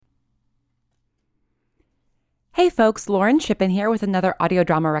Hey folks, Lauren Shippen here with another audio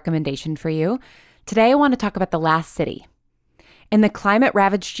drama recommendation for you. Today I want to talk about The Last City. In the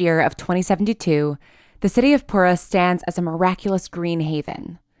climate-ravaged year of 2072, the city of Pura stands as a miraculous green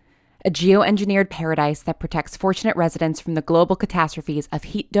haven, a geoengineered paradise that protects fortunate residents from the global catastrophes of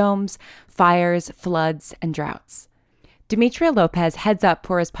heat domes, fires, floods, and droughts. Demetria Lopez heads up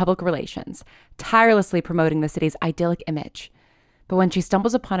Pura's public relations, tirelessly promoting the city's idyllic image. But when she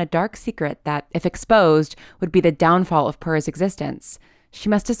stumbles upon a dark secret that, if exposed, would be the downfall of Pura's existence, she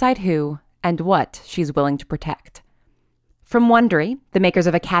must decide who and what she's willing to protect. From Wondery, the makers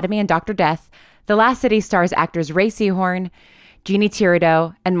of Academy and Dr. Death, The Last City stars actors Ray Seahorn, Jeannie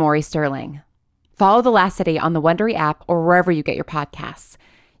Tirado, and Maury Sterling. Follow The Last City on the Wondery app or wherever you get your podcasts.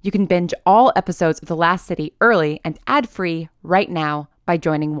 You can binge all episodes of The Last City early and ad-free right now by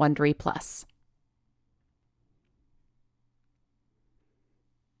joining Wondery Plus.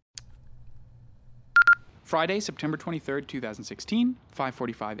 Friday, September 23rd, 2016,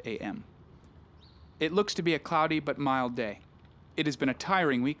 5:45 a.m. It looks to be a cloudy but mild day. It has been a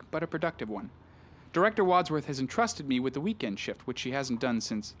tiring week, but a productive one. Director Wadsworth has entrusted me with the weekend shift, which she hasn't done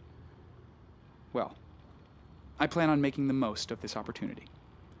since... well, I plan on making the most of this opportunity.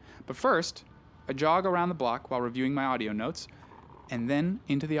 But first, a jog around the block while reviewing my audio notes, and then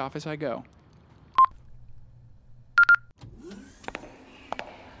into the office I go.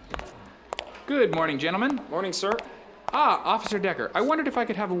 Good morning, gentlemen. Morning, sir. Officer Decker, I wondered if I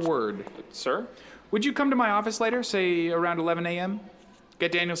could have a word. Sir? Would you come to my office later, say around 11 a.m.?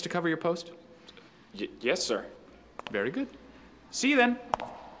 Get Daniels to cover your post? Yes, sir. Very good. See you then.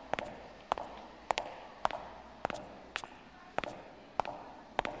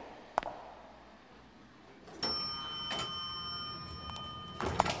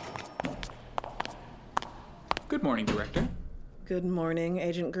 Good morning, Director. Good morning,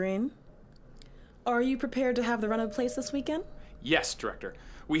 Agent Green. Are you prepared to have the run of the place this weekend? Yes, Director.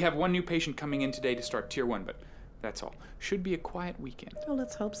 We have one new patient coming in today to start Tier 1, but that's all. Should be a quiet weekend. Oh,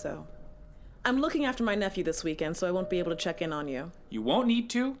 let's hope so. I'm looking after my nephew this weekend, so I won't be able to check in on you. You won't need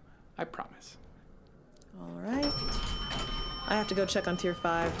to, I promise. All right. I have to go check on Tier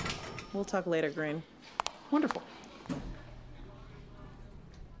 5. We'll talk later, Green. Wonderful.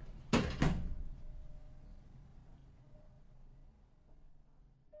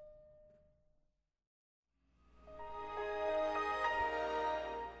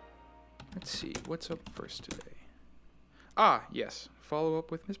 Let's see, what's up first today? Yes, follow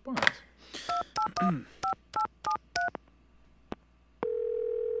up with Miss Barnes.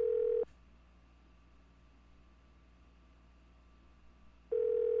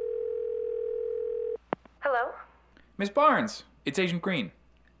 Hello? Miss Barnes, it's Agent Green.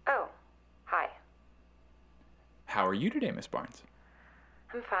 Oh, hi. How are you today, Miss Barnes?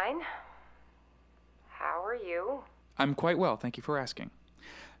 I'm fine. How are you? I'm quite well, thank you for asking.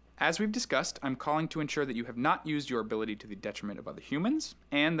 As we've discussed, I'm calling to ensure that you have not used your ability to the detriment of other humans,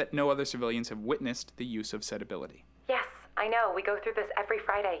 and that no other civilians have witnessed the use of said ability. Yes, I know. We go through this every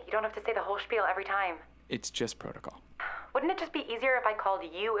Friday. You don't have to say the whole spiel every time. It's just protocol. Wouldn't it just be easier if I called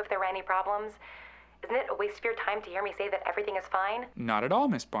you if there were any problems? Isn't it a waste of your time to hear me say that everything is fine? Not at all,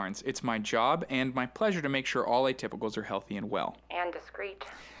 Miss Barnes. It's my job and my pleasure to make sure all atypicals are healthy and well. And discreet.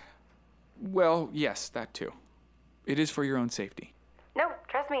 Well, yes, that too. It is for your own safety. No,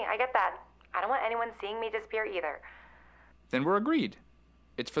 trust me, I get that. I don't want anyone seeing me disappear either. Then we're agreed.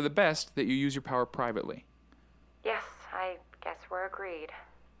 It's for the best that you use your power privately. Yes, I guess we're agreed.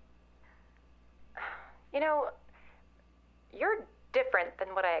 You know, you're different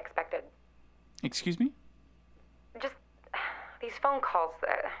than what I expected. Excuse me? Just these phone calls,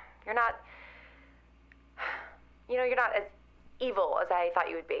 you're not, you're not as evil as I thought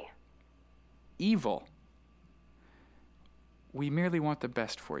you would be. Evil? We merely want the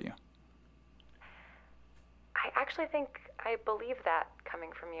best for you. I actually think I believe that coming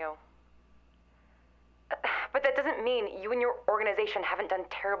from you. But that doesn't mean you and your organization haven't done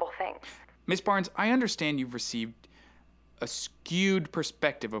terrible things. Miss Barnes, I understand you've received a skewed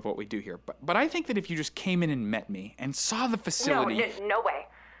perspective of what we do here, but I think that if you just came in and met me and saw the facility... No way.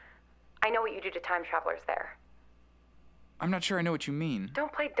 I know what you do to time travelers there. I'm not sure I know what you mean.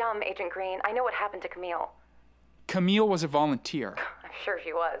 Don't play dumb, Agent Green. I know what happened to Camille. Camille was a volunteer. I'm sure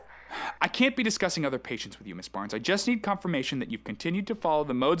she was. I can't be discussing other patients with you, Miss Barnes. I just need confirmation that you've continued to follow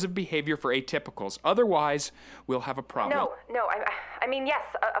the modes of behavior for atypicals. Otherwise, we'll have a problem. No. I mean, yes,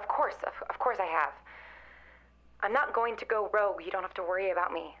 of course I have. I'm not going to go rogue. You don't have to worry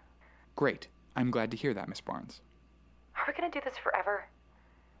about me. Great. I'm glad to hear that, Miss Barnes. Are we going to do this forever?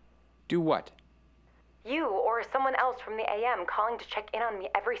 Do what? You or someone else from the AM calling to check in on me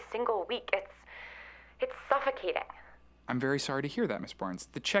every single week. It's suffocating. I'm very sorry to hear that, Miss Barnes.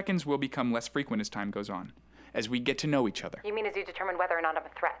 The check-ins will become less frequent as time goes on, as we get to know each other. You mean as you determine whether or not I'm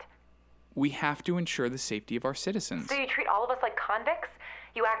a threat? We have to ensure the safety of our citizens. So you treat all of us like convicts?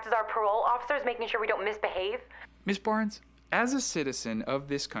 You act as our parole officers, making sure we don't misbehave? Miss Barnes, as a citizen of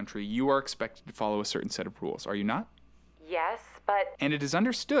this country, you are expected to follow a certain set of rules, are you not? Yes, but... And it is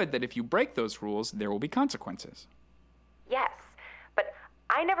understood that if you break those rules, there will be consequences. Yes, but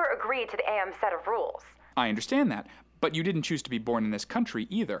I never agreed to the AM set of rules. I understand that, but you didn't choose to be born in this country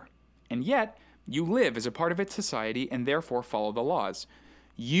either. And yet, you live as a part of its society and therefore follow the laws.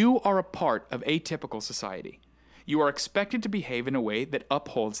 You are a part of atypical society. You are expected to behave in a way that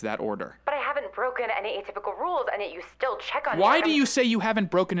upholds that order. But I haven't broken any atypical rules, and yet you still check on me. Why do you say you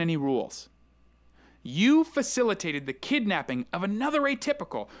haven't broken any rules? You facilitated the kidnapping of another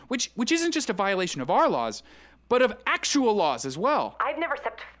atypical, which isn't just a violation of our laws, but of actual laws as well. I've never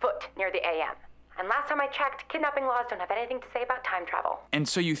stepped foot near the AM. And last time I checked, kidnapping laws don't have anything to say about time travel. And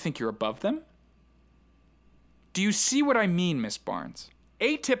so you think you're above them? Do you see what I mean, Miss Barnes?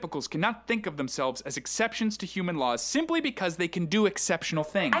 Atypicals cannot think of themselves as exceptions to human laws simply because they can do exceptional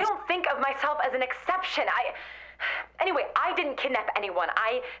things. I don't think of myself as an exception. Anyway, I didn't kidnap anyone.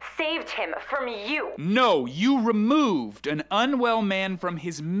 I saved him from you. No, you removed an unwell man from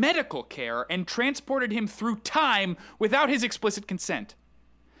his medical care and transported him through time without his explicit consent.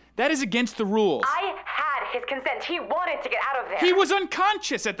 That is against the rules. I had his consent. He wanted to get out of there. He was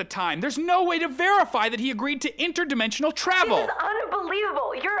unconscious at the time. There's no way to verify that he agreed to interdimensional travel. This is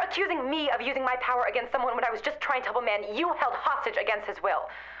unbelievable. You're accusing me of using my power against someone when I was just trying to help a man you held hostage against his will.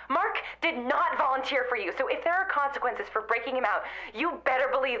 Mark did not volunteer for you, so if there are consequences for breaking him out, you better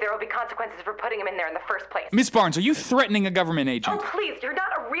believe there will be consequences for putting him in there in the first place. Miss Barnes, are you threatening a government agent? Oh, please, you're not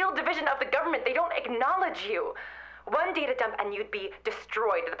a real division of the government. They don't acknowledge you. One data dump and you'd be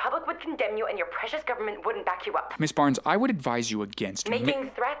destroyed. The public would condemn you and your precious government wouldn't back you up. Miss Barnes, I would advise you against making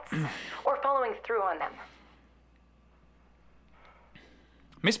threats or following through on them.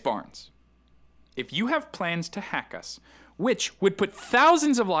 Miss Barnes, if you have plans to hack us, which would put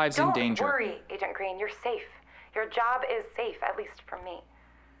thousands of lives in danger... Don't worry, Agent Green. You're safe. Your job is safe, at least from me.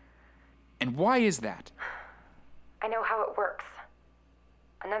 And why is that? I know how it works.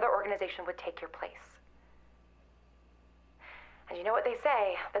 Another organization would take your place. And you know what they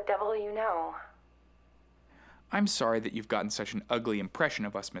say, the devil you know. I'm sorry that you've gotten such an ugly impression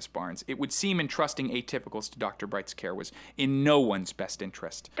of us, Miss Barnes. It would seem entrusting atypicals to Dr. Bright's care was in no one's best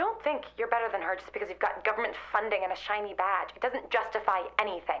interest. Don't think you're better than her just because you've got government funding and a shiny badge. It doesn't justify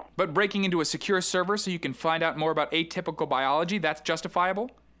anything. But breaking into a secure server so you can find out more about atypical biology, that's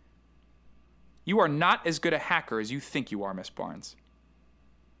justifiable? You are not as good a hacker as you think you are, Miss Barnes.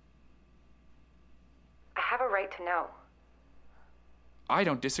 I have a right to know. I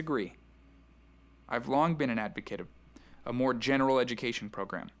don't disagree. I've long been an advocate of a more general education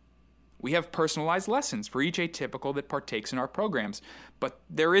program. We have personalized lessons for each atypical that partakes in our programs, but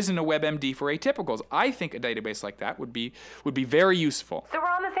there isn't a WebMD for atypicals. I think a database like that would be very useful. So we're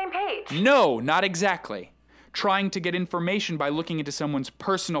on the same page? No, not exactly. Trying to get information by looking into someone's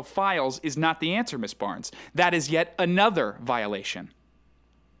personal files is not the answer, Miss Barnes. That is yet another violation.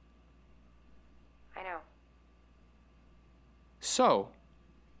 I know. So,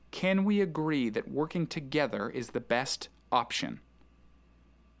 can we agree that working together is the best option?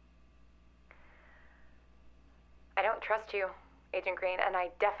 I don't trust you, Agent Green, and I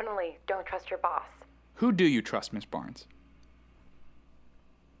definitely don't trust your boss. Who do you trust, Miss Barnes?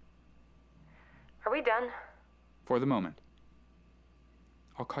 Are we done? For the moment.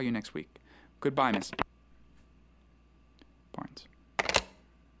 I'll call you next week. Goodbye, Miss Barnes.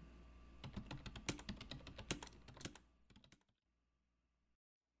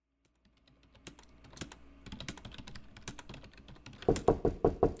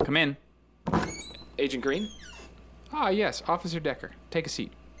 Come in. Agent Green? Ah, yes, Officer Decker. Take a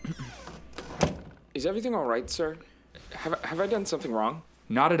seat. Is everything all right, sir? Have I done something wrong?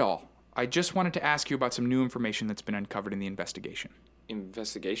 Not at all. I just wanted to ask you about some new information that's been uncovered in the investigation.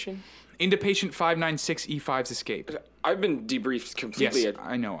 Investigation? Into patient 596E5's escape. I've been debriefed completely. Yes,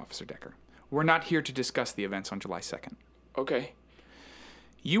 I know, Officer Decker. We're not here to discuss the events on July 2nd. Okay.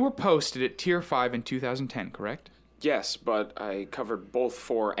 You were posted at Tier 5 in 2010, correct? Yes, but I covered both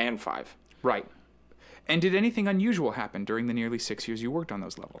 4 and 5. Right. And did anything unusual happen during the nearly 6 years you worked on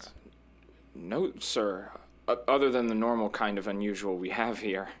those levels? No, sir. Other than the normal kind of unusual we have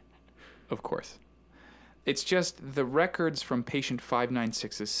here. Of course. It's just the records from patient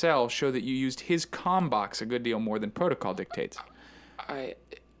 596's cell show that you used his comm box a good deal more than protocol dictates.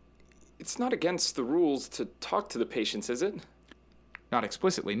 It's not against the rules to talk to the patients, is it? Not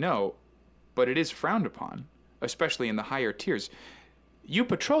explicitly, no. but it is frowned upon, especially in the higher tiers. You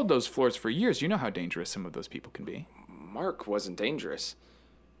patrolled those floors for years. You know how dangerous some of those people can be. Mark wasn't dangerous.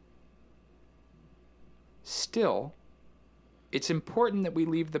 Still, it's important that we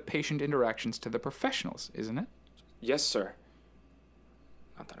leave the patient interactions to the professionals, isn't it? Yes, sir.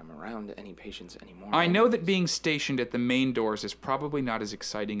 Not that I'm around any patients anymore. I know that being stationed at the main doors is probably not as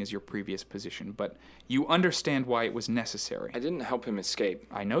exciting as your previous position, but you understand why it was necessary. I didn't help him escape.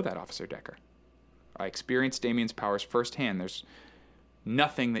 I know that, Officer Decker. I experienced Damien's powers firsthand. There's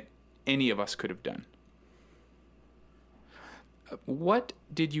nothing that any of us could have done. What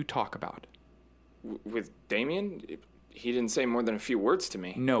did you talk about? With Damien? He didn't say more than a few words to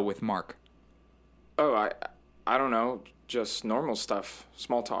me. No, with Mark. Oh, I don't know. Just normal stuff.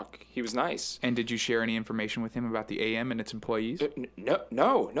 Small talk. He was nice. And did you share any information with him about the AM and its employees?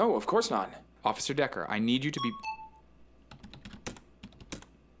 No, of course not. Officer Decker, I need you to be...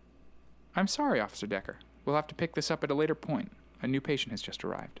 I'm sorry, Officer Decker. We'll have to pick this up at a later point. A new patient has just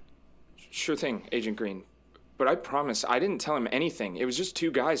arrived. Sure thing, Agent Green. But I promise, I didn't tell him anything. It was just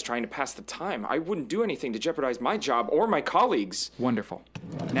two guys trying to pass the time. I wouldn't do anything to jeopardize my job or my colleagues. Wonderful.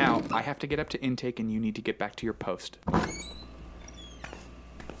 Now, I have to get up to intake and you need to get back to your post.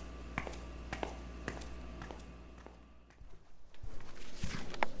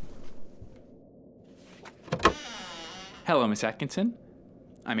 Hello, Miss Atkinson.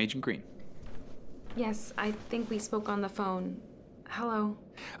 I'm Agent Green. Yes, I think we spoke on the phone. Hello.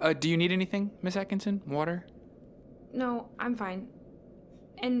 Do you need anything, Miss Atkinson? Water? No, I'm fine.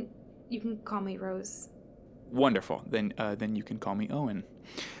 And you can call me Rose. Wonderful. Then you can call me Owen.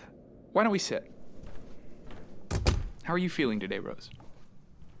 Why don't we sit? How are you feeling today, Rose?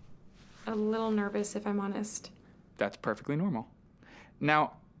 A little nervous, if I'm honest. That's perfectly normal.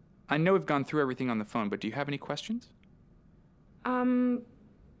 Now, I know we've gone through everything on the phone, but do you have any questions?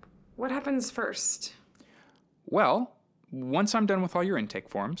 What happens first? Well, once I'm done with all your intake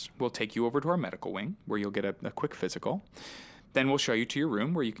forms, we'll take you over to our medical wing, where you'll get a quick physical. Then we'll show you to your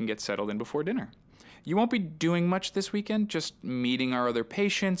room, where you can get settled in before dinner. You won't be doing much this weekend, just meeting our other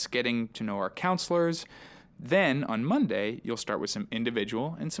patients, getting to know our counselors. Then, on Monday, you'll start with some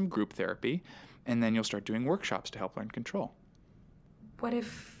individual and some group therapy, and then you'll start doing workshops to help learn control. What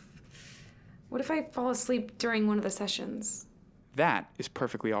if I fall asleep during one of the sessions? That is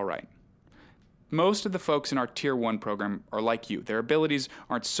perfectly all right. Most of the folks in our Tier 1 program are like you. Their abilities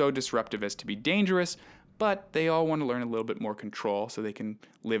aren't so disruptive as to be dangerous, but they all want to learn a little bit more control so they can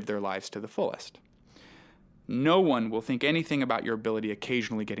live their lives to the fullest. No one will think anything about your ability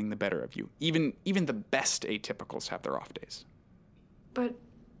occasionally getting the better of you. Even the best atypicals have their off days. But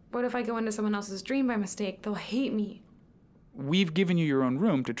what if I go into someone else's dream by mistake? They'll hate me. We've given you your own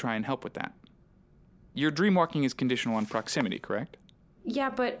room to try and help with that. Your dream walking is conditional on proximity, correct? Yeah,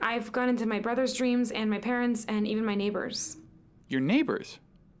 but I've gone into my brother's dreams and my parents and even my neighbors. Your neighbors?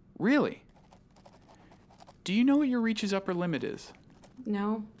 Really? Do you know what your reach's upper limit is?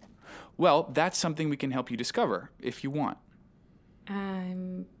 No. Well, that's something we can help you discover, if you want.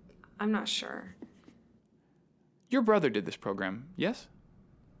 I'm not sure. Your brother did this program, yes?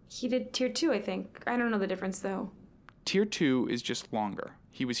 He did Tier 2, I think. I don't know the difference, though. Tier 2 is just longer.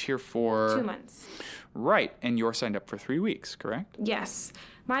 He was here for... 2 months. Right, and you're signed up for 3 weeks, correct? Yes.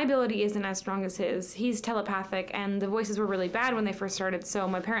 My ability isn't as strong as his. He's telepathic, and the voices were really bad when they first started, so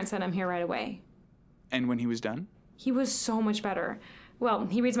my parents sent him here right away. And when he was done? He was so much better. Well,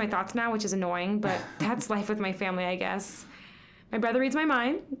 he reads my thoughts now, which is annoying, but that's life with my family, I guess. My brother reads my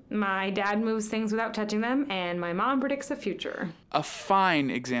mind, my dad moves things without touching them, and my mom predicts the future. A fine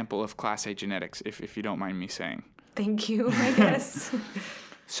example of Class A genetics, if you don't mind me saying. Thank you, I guess.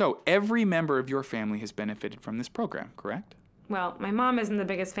 So, every member of your family has benefited from this program, correct? Well, my mom isn't the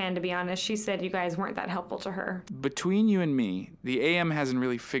biggest fan, to be honest. She said you guys weren't that helpful to her. Between you and me, the AM hasn't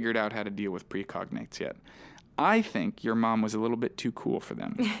really figured out how to deal with precognates yet. I think your mom was a little bit too cool for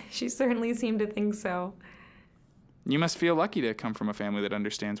them. She certainly seemed to think so. You must feel lucky to come from a family that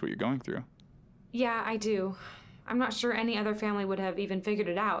understands what you're going through. Yeah, I do. I'm not sure any other family would have even figured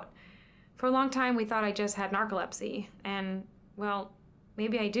it out. For a long time, we thought I just had narcolepsy. And, well,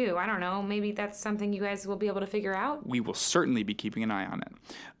 maybe I do. I don't know. Maybe that's something you guys will be able to figure out. We will certainly be keeping an eye on it.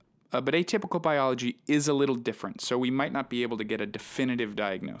 But atypical biology is a little different, so we might not be able to get a definitive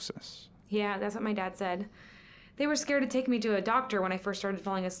diagnosis. Yeah, that's what my dad said. They were scared to take me to a doctor when I first started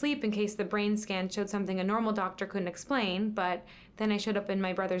falling asleep in case the brain scan showed something a normal doctor couldn't explain, but then I showed up in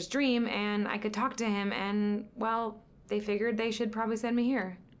my brother's dream and I could talk to him and, well, they figured they should probably send me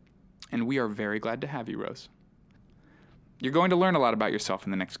here. And we are very glad to have you, Rose. You're going to learn a lot about yourself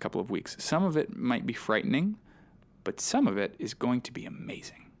in the next couple of weeks. Some of it might be frightening, but some of it is going to be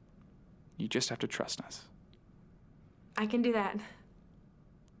amazing. You just have to trust us. I can do that.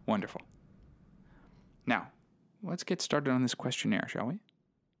 Wonderful. Now, let's get started on this questionnaire, shall we?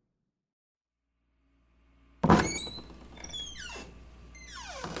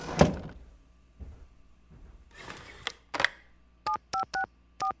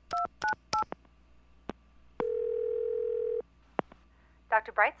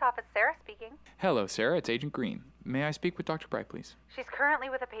 Dr. Bright's office, Sarah speaking. Hello, Sarah. It's Agent Green. May I speak with Dr. Bright, please? She's currently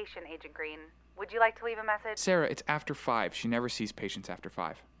with a patient, Agent Green. Would you like to leave a message? Sarah, it's after 5. She never sees patients after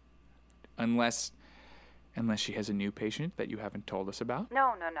 5. Unless she has a new patient that you haven't told us about.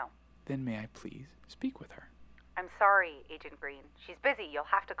 No. Then may I please speak with her? I'm sorry, Agent Green. She's busy. You'll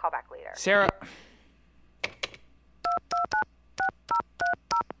have to call back later. Sarah!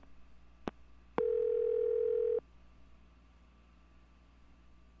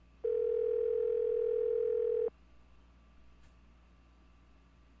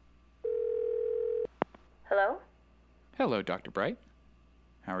 Hello? Hello, Dr. Bright.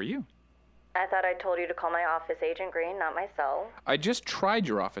 How are you? I thought I told you to call my office, Agent Green, not my cell. I just tried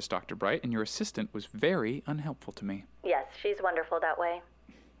your office, Dr. Bright, and your assistant was very unhelpful to me. Yes, she's wonderful that way.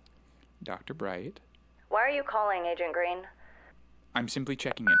 Dr. Bright? Why are you calling, Agent Green? I'm simply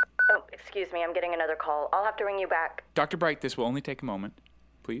checking in. Oh, excuse me, I'm getting another call. I'll have to ring you back. Dr. Bright, this will only take a moment.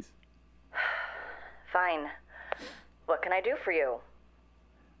 Please? Fine. What can I do for you?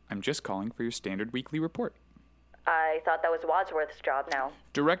 I'm just calling for your standard weekly report. I thought that was Wadsworth's job now.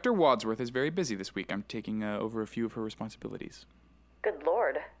 Director Wadsworth is very busy this week. I'm taking over a few of her responsibilities. Good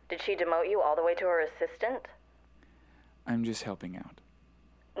Lord. Did she demote you all the way to her assistant? I'm just helping out.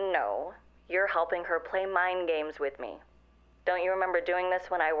 No. You're helping her play mind games with me. Don't you remember doing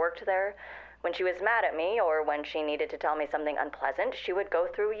this when I worked there? When she was mad at me, or when she needed to tell me something unpleasant, she would go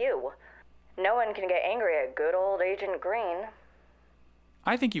through you. No one can get angry at good old Agent Green.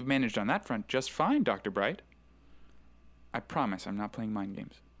 I think you've managed on that front just fine, Dr. Bright. I promise I'm not playing mind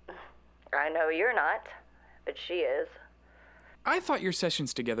games. I know you're not, but she is. I thought your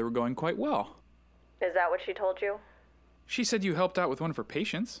sessions together were going quite well. Is that what she told you? She said you helped out with one of her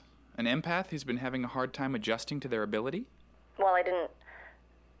patients, an empath who's been having a hard time adjusting to their ability. Well, I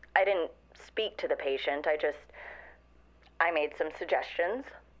didn't speak to the patient. I made some suggestions.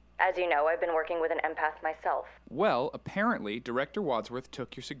 As you know, I've been working with an empath myself. Well, apparently, Director Wadsworth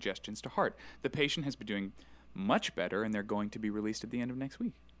took your suggestions to heart. The patient has been doing much better, and they're going to be released at the end of next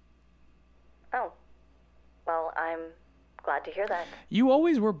week. Oh. Well, I'm glad to hear that. You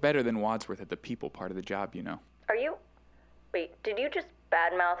always were better than Wadsworth at the people part of the job, you know. Wait, did you just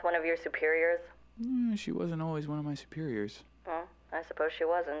badmouth one of your superiors? She wasn't always one of my superiors. Well, I suppose she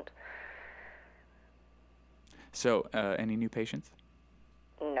wasn't. So, any new patients?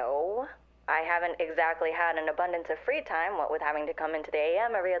 No. I haven't exactly had an abundance of free time, what with having to come into the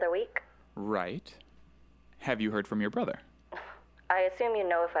AM every other week. Right. Have you heard from your brother? I assume you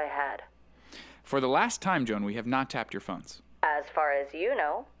know if I had. For the last time, Joan, we have not tapped your phones. As far as you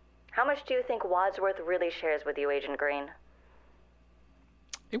know, how much do you think Wadsworth really shares with you, Agent Green?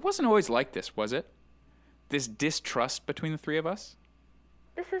 It wasn't always like this, was it? This distrust between the three of us?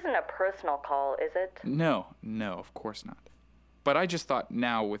 This isn't a personal call, is it? No, of course not. But I just thought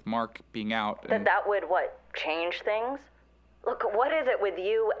now, with Mark being out... That would, change things? Look, what is it with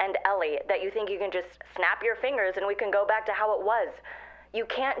you and Ellie that you think you can just snap your fingers and we can go back to how it was? You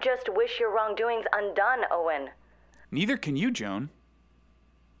can't just wish your wrongdoings undone, Owen. Neither can you, Joan.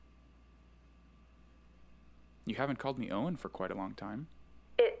 You haven't called me Owen for quite a long time.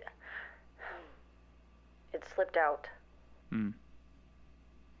 It slipped out.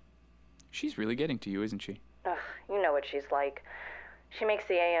 She's really getting to you, isn't she? Ugh, you know what she's like. She makes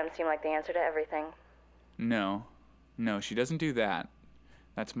the AM seem like the answer to everything. No, she doesn't do that.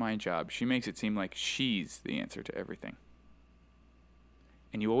 That's my job. She makes it seem like she's the answer to everything.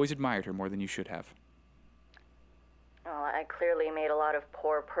 And you always admired her more than you should have. Well, I clearly made a lot of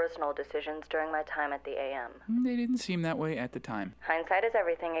poor personal decisions during my time at the AM. They didn't seem that way at the time. Hindsight is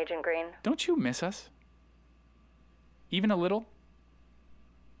everything, Agent Green. Don't you miss us? Even a little?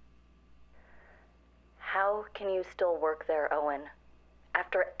 How can you still work there, Owen?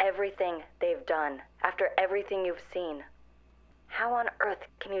 After everything they've done, after everything you've seen, how on earth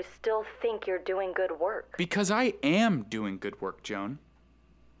can you still think you're doing good work? Because I am doing good work, Joan.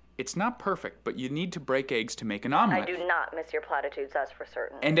 It's not perfect, but you need to break eggs to make an omelet. I do not miss your platitudes, that's for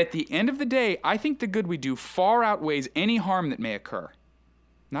certain. And at the end of the day, I think the good we do far outweighs any harm that may occur.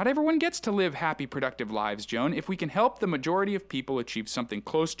 Not everyone gets to live happy, productive lives, Joan. If we can help the majority of people achieve something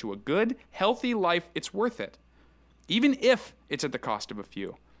close to a good, healthy life, it's worth it. Even if it's at the cost of a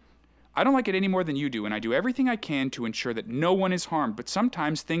few. I don't like it any more than you do, and I do everything I can to ensure that no one is harmed, but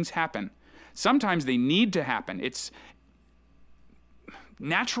sometimes things happen. Sometimes they need to happen. It's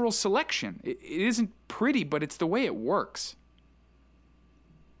natural selection. It isn't pretty, but it's the way it works.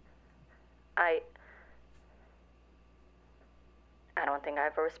 I don't think I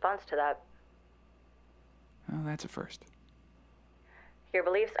have a response to that. Well, that's a first. Your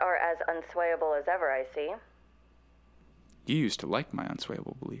beliefs are as unswayable as ever, I see. You used to like my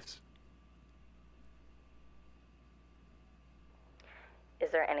unswayable beliefs.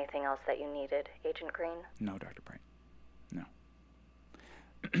 Is there anything else that you needed, Agent Green? No, Dr. Bright. No.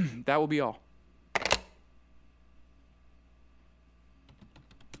 That will be all.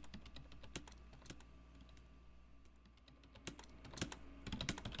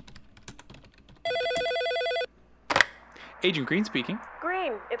 Agent Green speaking.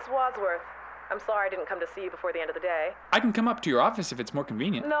 Green, it's Wadsworth. I'm sorry I didn't come to see you before the end of the day. I can come up to your office if it's more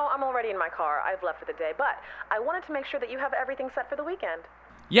convenient. No, I'm already in my car. I've left for the day, but I wanted to make sure that you have everything set for the weekend.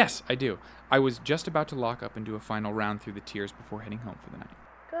 Yes, I do. I was just about to lock up and do a final round through the tiers before heading home for the night.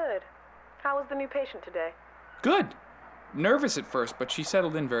 Good. How was the new patient today? Good. Nervous at first, but she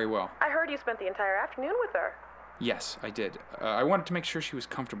settled in very well. I heard you spent the entire afternoon with her. Yes, I did. I wanted to make sure she was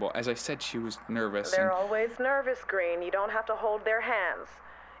comfortable. As I said, she was nervous. They're always nervous, Green. You don't have to hold their hands.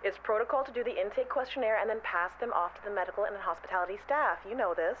 It's protocol to do the intake questionnaire and then pass them off to the medical and hospitality staff. You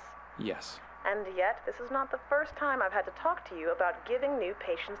know this. Yes. And yet, this is not the first time I've had to talk to you about giving new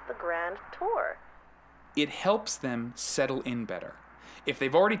patients the grand tour. It helps them settle in better. If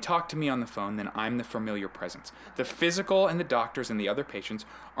they've already talked to me on the phone, then I'm the familiar presence. The physical and the doctors and the other patients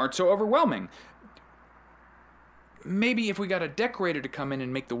aren't so overwhelming. Maybe if we got a decorator to come in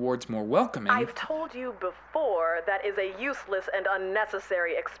and make the wards more welcoming. I've told you before that is a useless and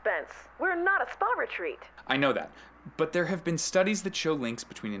unnecessary expense. We're not a spa retreat. I know that. But there have been studies that show links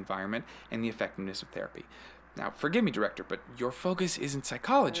between environment and the effectiveness of therapy. Now, forgive me, Director, but your focus isn't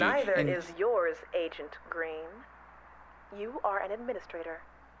psychology. Neither is yours, Agent Green. You are an administrator.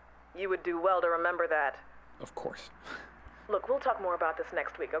 You would do well to remember that. Of course. Look, we'll talk more about this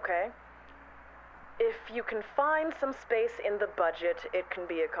next week, okay? If you can find some space in the budget, it can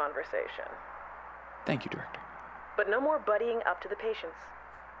be a conversation. Thank you, Director. But no more buddying up to the patients.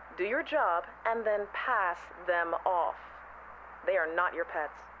 Do your job and then pass them off. They are not your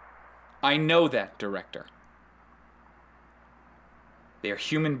pets. I know that, Director. They are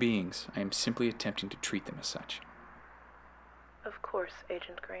human beings. I am simply attempting to treat them as such. Of course,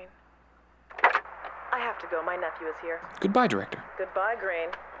 Agent Green. I have to go. My nephew is here. Goodbye, Director. Goodbye, Green.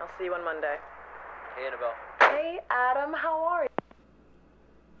 I'll see you on Monday. Hey, Annabelle. Hey, Adam. How are you?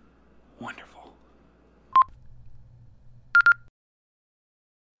 Wonderful.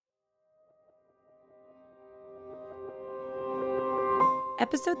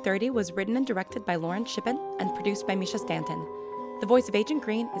 Episode 30 was written and directed by Lauren Shippen and produced by Misha Stanton. The voice of Agent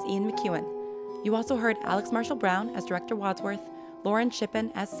Green is Ian McEwen. You also heard Alex Marshall Brown as Director Wadsworth, Lauren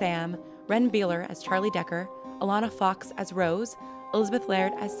Shippen as Sam, Ren Beeler as Charlie Decker, Alana Fox as Rose, Elizabeth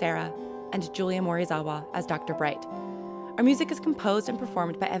Laird as Sarah, and Julia Morizawa as Dr. Bright. Our music is composed and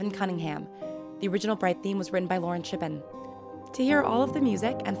performed by Evan Cunningham. The original Bright theme was written by Lauren Shippen. To hear all of the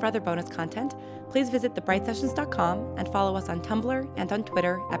music and for other bonus content, please visit thebrightsessions.com and follow us on Tumblr and on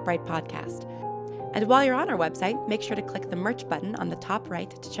Twitter at Bright Podcast. And while you're on our website, make sure to click the merch button on the top right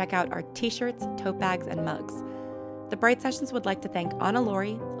to check out our t-shirts, tote bags, and mugs. The Bright Sessions would like to thank Anna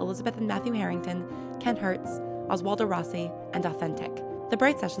Laurie, Elizabeth and Matthew Harrington, Ken Hertz, Oswaldo Rossi, and Authentic. The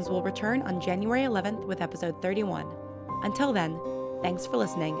Bright Sessions will return on January 11th with episode 31. Until then, thanks for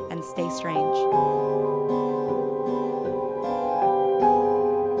listening and stay strange.